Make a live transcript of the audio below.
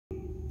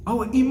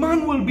Our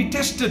iman will be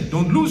tested.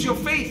 Don't lose your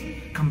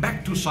faith. Come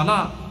back to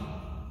salah.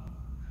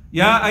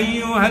 Ya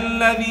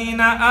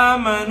ayyuhalladhina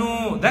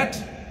amanu. That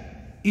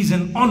is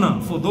an honor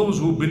for those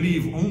who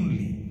believe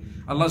only.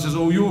 Allah says,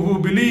 oh, you who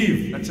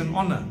believe. That's an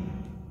honor.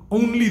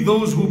 Only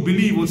those who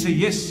believe will say,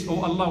 yes,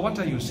 oh Allah, what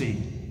are you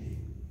saying?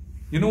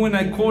 You know, when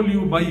I call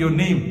you by your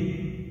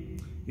name,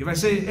 if I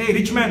say, hey,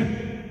 rich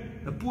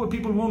man, the poor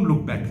people won't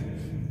look back.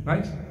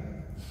 Right?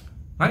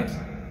 Right?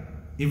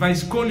 If I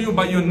call you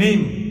by your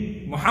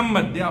name,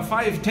 Muhammad, there are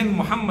 5, 10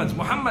 Muhammads.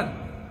 Muhammad,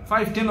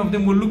 5, 10 of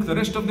them will look, the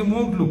rest of them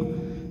won't look.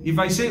 If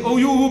I say, oh,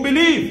 you who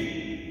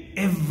believe,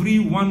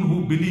 everyone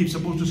who believes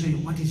is supposed to say,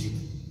 what is it?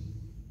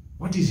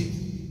 What is it?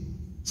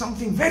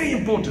 Something very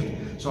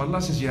important. So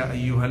Allah says, Ya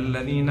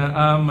ayyuhalladhina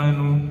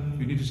amanu.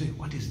 You need to say,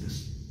 what is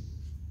this?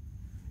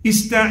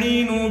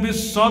 Ista'inu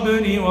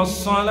bis-sabri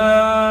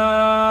was-salah.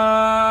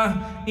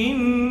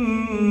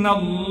 Inna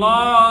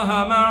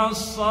Allaha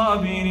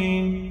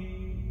ma'as-sabirin.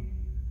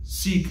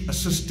 Seek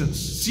assistance,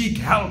 seek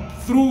help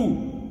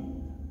through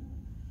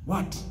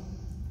what?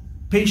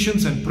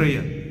 Patience and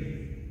prayer.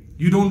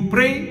 You don't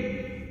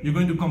pray, you're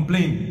going to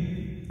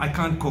complain. I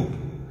can't cope.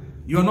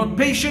 You are not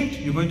patient,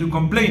 you're going to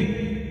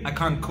complain. I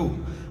can't cope.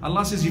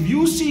 Allah says, if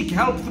you seek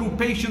help through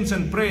patience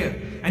and prayer,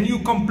 and you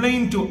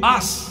complain to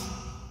us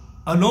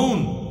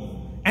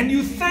alone, and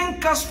you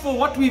thank us for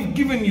what we've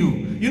given you,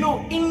 you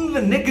know, in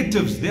the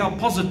negatives, there are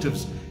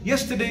positives.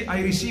 Yesterday,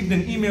 I received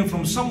an email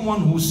from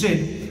someone who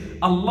said,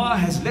 Allah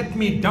has let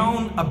me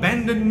down,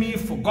 abandoned me,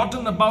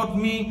 forgotten about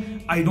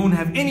me. I don't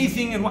have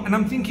anything. And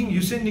I'm thinking,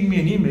 you're sending me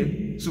an email.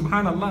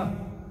 Subhanallah.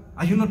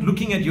 Are you not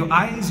looking at your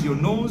eyes, your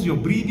nose, your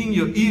breathing,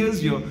 your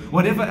ears, your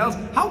whatever else?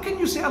 How can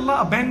you say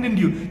Allah abandoned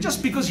you?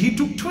 Just because He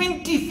took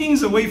 20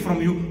 things away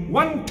from you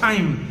one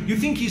time, you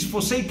think He's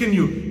forsaken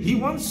you. He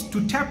wants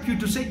to tap you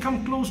to say,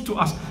 come close to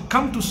us.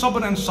 Come to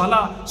sabr and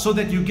salah so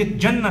that you get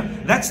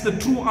Jannah. That's the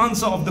true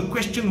answer of the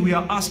question we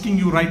are asking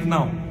you right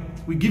now.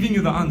 We're giving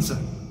you the answer.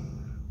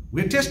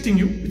 We're testing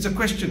you. It's a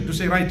question to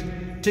say, right,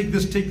 take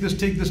this, take this,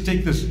 take this,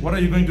 take this. What are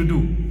you going to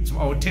do? It's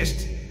our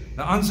test.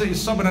 The answer is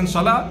sabr and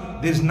salah.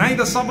 There's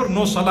neither sabr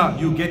nor salah.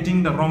 You're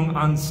getting the wrong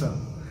answer.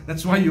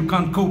 That's why you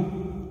can't cope.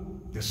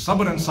 There's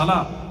sabr and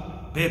salah.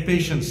 Bear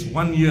patience,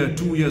 1 year,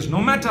 2 years, no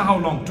matter how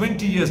long,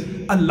 20 years,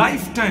 a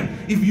lifetime.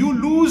 If you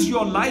lose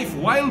your life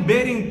while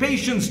bearing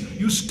patience,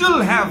 you still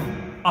have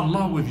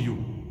Allah with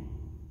you.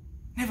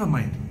 Never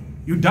mind.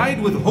 You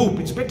died with hope.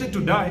 It's better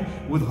to die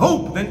with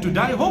hope than to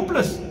die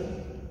hopeless.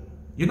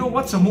 You know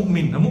what's a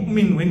mu'min? A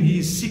mu'min, when he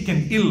is sick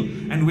and ill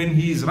and when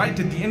he is right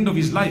at the end of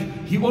his life,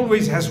 he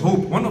always has hope.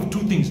 One of two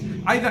things.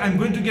 Either I'm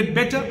going to get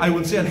better, I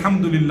will say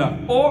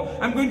Alhamdulillah. Or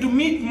I'm going to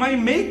meet my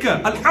maker,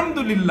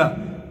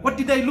 Alhamdulillah. What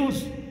did I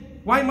lose?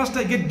 Why must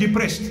I get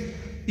depressed?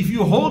 If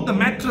you hold the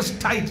mattress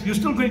tight, you're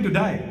still going to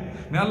die.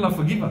 May Allah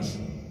forgive us.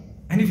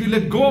 And if you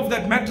let go of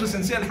that mattress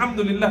and say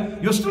Alhamdulillah,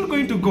 you're still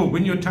going to go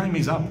when your time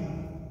is up.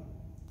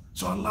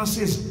 So Allah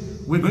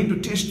says, we're going to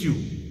test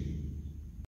you.